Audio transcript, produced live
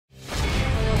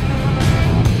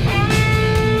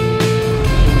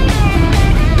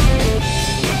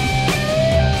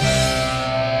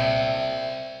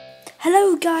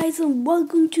and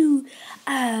welcome to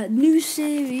a new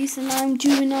series that I'm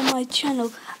doing on my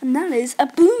channel, and that is a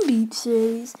Boom Beat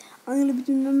series. I'm going to be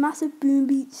doing a massive Boom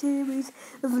Beat series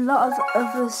with a lot of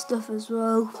other stuff as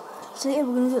well. So yeah,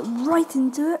 we're going to get right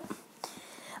into it.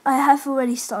 I have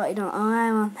already started I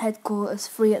am on headquarters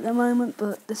 3 at the moment,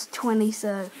 but there's 20,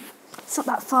 so it's not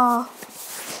that far,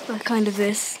 but it kind of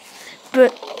is.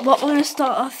 But what we're going to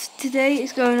start off today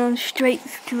is going on straight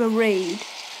to a raid.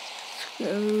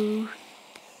 So,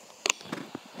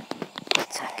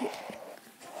 attack it.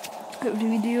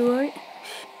 Hopefully we do alright.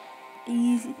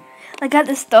 Easy. Like at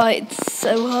the start, it's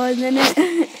so hard, isn't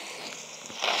it?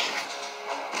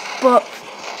 Bop,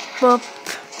 bop.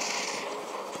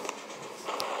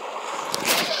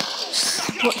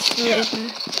 Watch the raid now.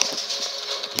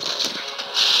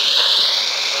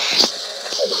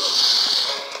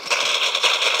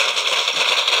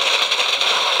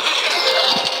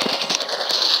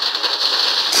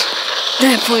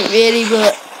 No point really,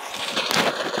 but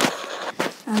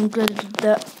I'm glad I did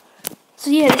that.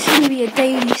 So yeah, this is going to be a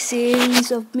daily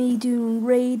series of me doing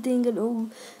raiding, and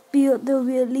there'll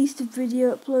be at least a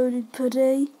video uploaded per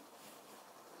day.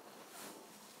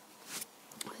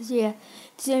 So yeah,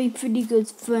 it's going to be pretty good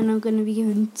fun. I'm going to be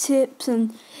giving tips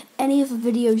and any other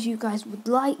videos you guys would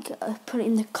like. Put it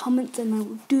in the comments and I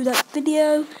will do that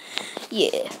video.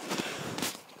 Yeah.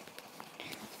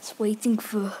 Just waiting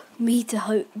for me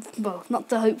to not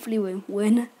to hopefully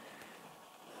win.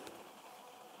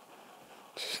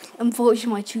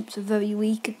 Unfortunately, my troops are very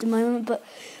weak at the moment, but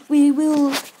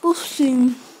we'll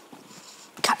soon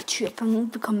catch up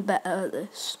and become better at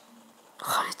this.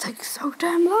 God, it takes so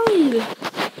damn long.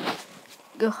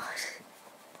 God,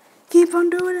 keep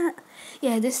on doing it.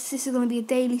 Yeah, this is going to be a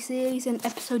daily series, an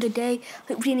episode a day.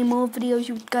 Hopefully, any more videos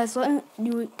you guys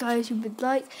would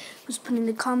like, just put in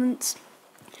the comments.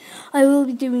 I will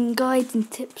be doing guides and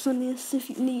tips on this if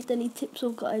you need any tips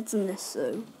or guides on this.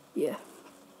 So yeah.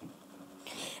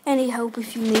 Any help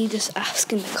if you need, just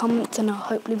ask in the comments and I'll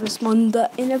hopefully respond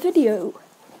that in a video.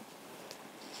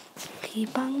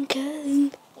 Keep on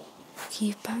killing,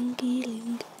 keep on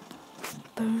killing,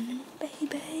 burning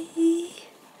baby,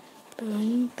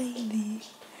 burning baby,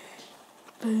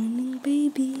 burning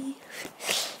baby.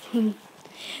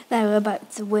 Now we're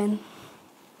about to win.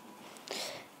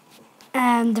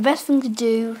 And the best thing to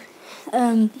do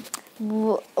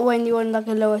when you're on like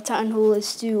a lower town hall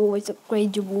is to always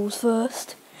upgrade your walls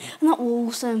first. Not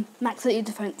walls, max out your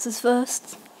defences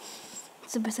first.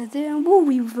 It's the best idea. And wall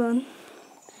rerun.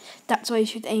 That's why you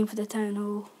should aim for the town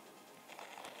hall.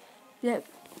 Yep.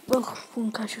 Well,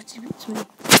 one casualty beats me.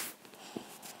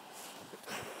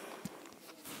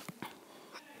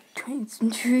 Train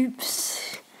some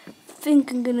troops. I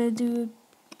think I'm gonna do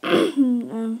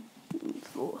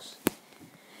force.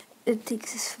 It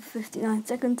takes us for 59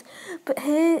 seconds. But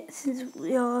here, since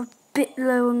we are a bit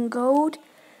low on gold,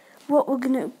 what we're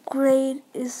going to upgrade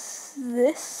is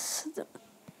this.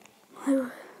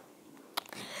 Oh,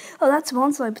 that's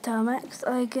one side battalion max.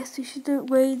 I guess we should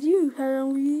upgrade you. How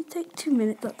long will you take? 2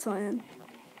 minutes, that's iron.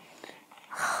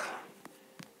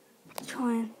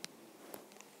 Try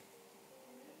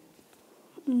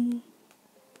and...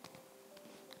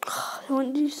 I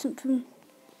want to do something.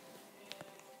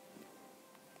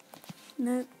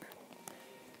 Nope.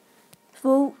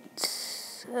 Vault.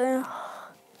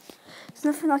 There's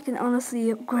nothing I can honestly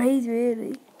upgrade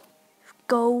really.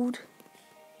 Gold.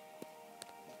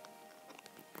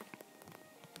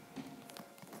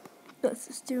 That's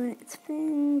just doing its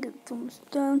thing. It's almost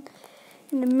done.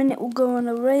 In a minute we'll go on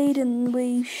a raid and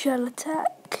we shall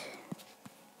attack.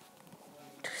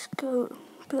 Just go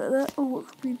like that. Oh, what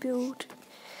could we build?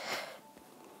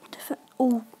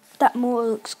 Oh, that mortar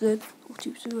looks good. All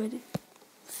troops are ready.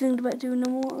 Thinking about doing a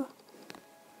mortar.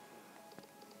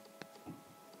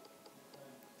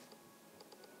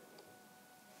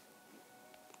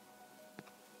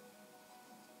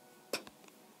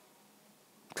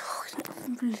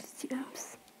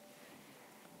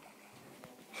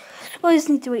 I just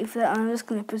need to wait for that, and I'm just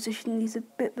going to position these a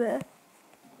bit better.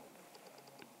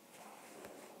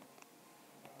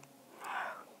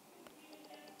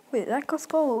 Wait, that costs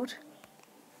gold?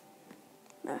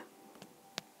 No.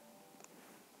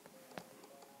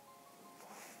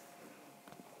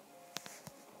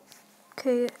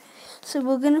 Okay, so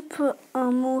we're going to put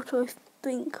our mortar, I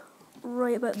think,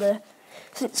 right about there.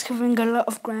 So it's covering a lot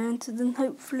of ground, so then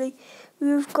hopefully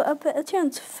we've got a better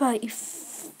chance. 30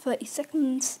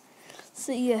 seconds.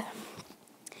 So yeah,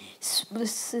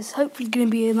 this is hopefully going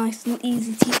to be a nice and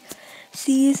easy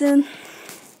season.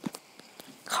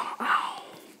 Come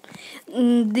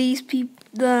on. These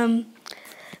people,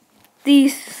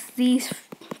 these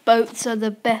boats are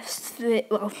the best,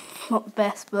 well, not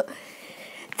best, but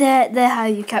they're how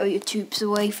you carry your troops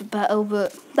away for battle.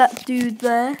 But that dude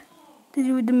there, the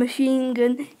dude with the machine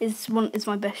gun, is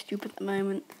my best troop at the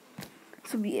moment.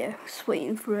 So yeah, just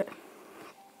waiting for it.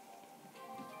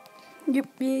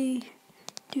 Yippee!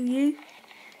 Do you?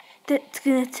 That's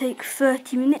gonna take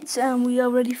 30 minutes, and we are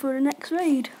ready for the next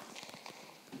raid.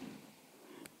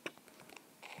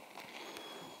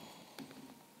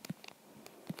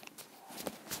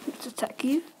 Let's attack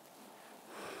you.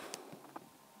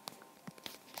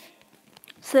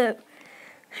 So,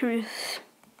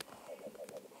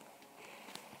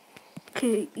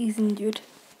 okay, he's injured.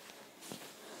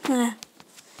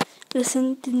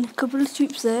 Listen, a couple of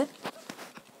troops there,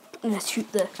 and a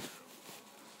troop there.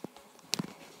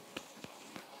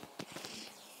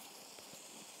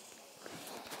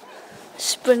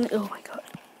 Sprint! Oh my god!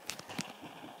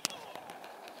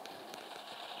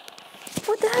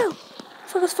 What the hell?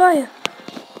 Focus fire!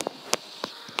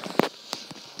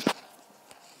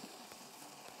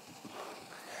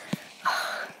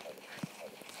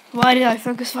 Why did I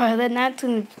focus fire then? That's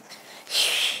gonna...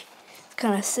 It's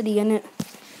kind of silly, isn't it?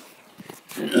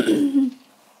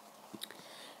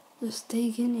 Just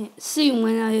taking it. Soon,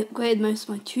 when I upgrade most of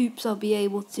my troops, I'll be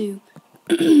able to,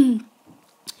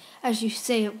 as you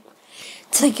say,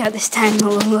 take out this town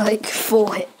hall in like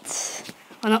 4 hits.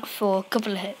 Well, not 4, a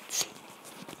couple of hits.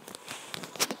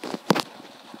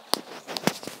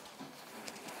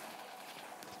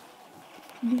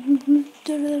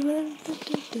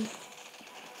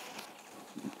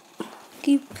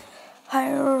 Keep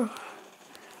higher.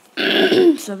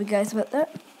 Sorry guys about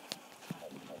that.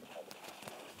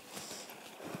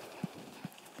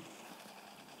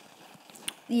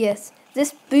 Yes,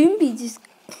 this boom beach is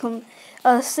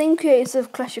same creators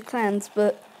of Clash of Clans,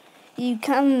 but you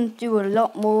can do a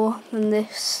lot more than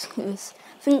this. I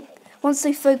think once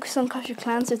they focus on Clash of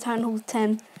Clans, so Town Hall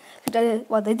 10,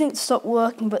 well, they didn't stop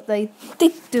working, but they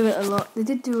did do it a lot.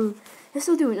 They're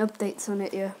still doing updates on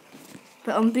it, yeah.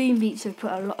 But on Boom Beach, they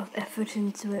put a lot of effort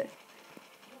into it.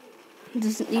 It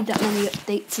doesn't need that many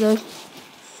updates though.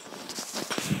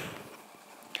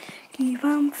 Keep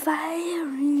on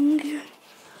firing.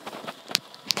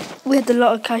 We had a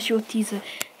lot of casualties.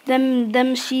 Them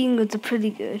machine guns are pretty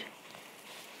good.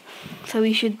 So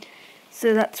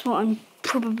that's what I'm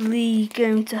probably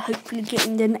going to hopefully get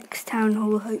in the next town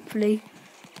hall, hopefully.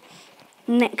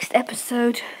 Next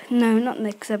episode. No, not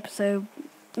next episode.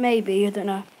 Maybe, I don't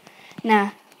know.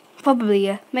 Nah, probably,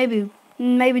 yeah. Maybe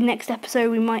next episode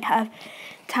we might have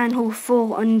Town Hall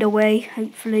 4 underway,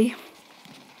 hopefully.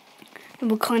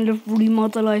 And we'll kind of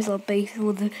remodelize our base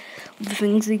with all the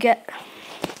things we get.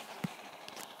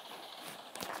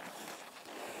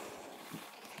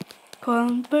 Come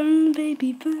on, burn,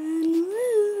 baby, burn.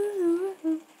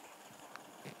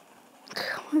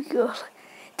 Oh my god.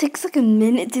 It takes like a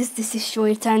minute to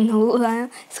destroy a town hall now.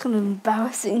 It's kind of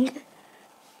embarrassing.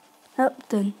 Oh,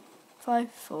 done.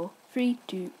 5, 4, 3,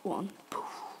 2, 1.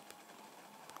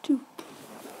 Two.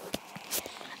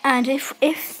 And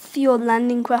if your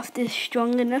landing craft is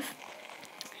strong enough,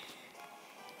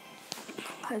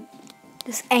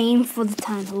 just aim for the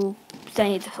town hall.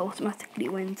 Then it just automatically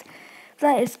wins.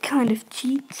 That is kind of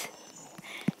cheat.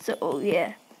 So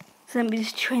yeah. So let me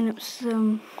just train up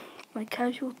some my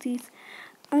casualties.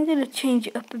 I'm gonna change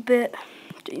it up a bit.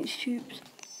 Change troops.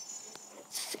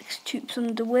 6 troops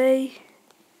on the way.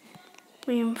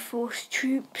 Reinforced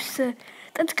troops.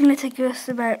 That's gonna take us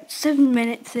about 7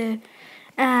 minutes here,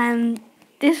 and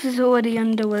this is already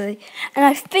underway. And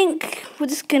I think we're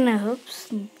just gonna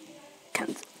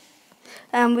cancel.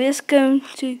 And we're just going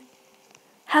to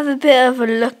have a bit of a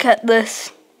look at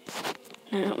this.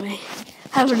 No, not me.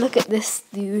 Have a look at this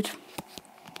dude.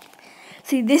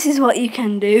 See, this is what you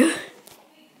can do.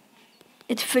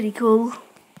 It's pretty cool.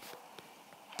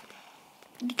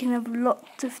 You can have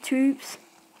lots of troops.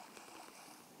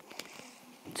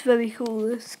 It's very cool.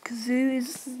 This Kazoo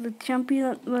is the champion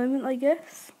at the moment, I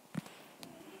guess.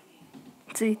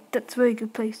 See, that's a very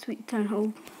good place to beat Town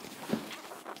Hall.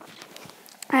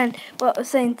 And what I was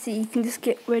saying to you can just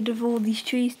get rid of all these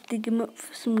trees, dig them up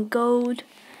for some gold.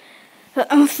 But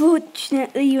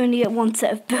unfortunately, you only get 1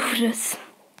 set of builders.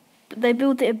 But they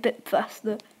build it a bit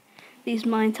faster. These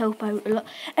mines help out a lot.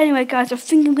 Anyway, guys, I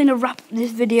think I'm going to wrap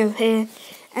this video here.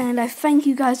 And I thank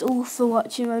you guys all for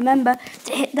watching. Remember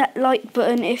to hit that like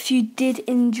button if you did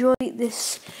enjoy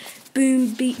this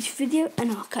Boom Beach video.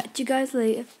 And I'll catch you guys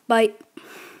later. Bye.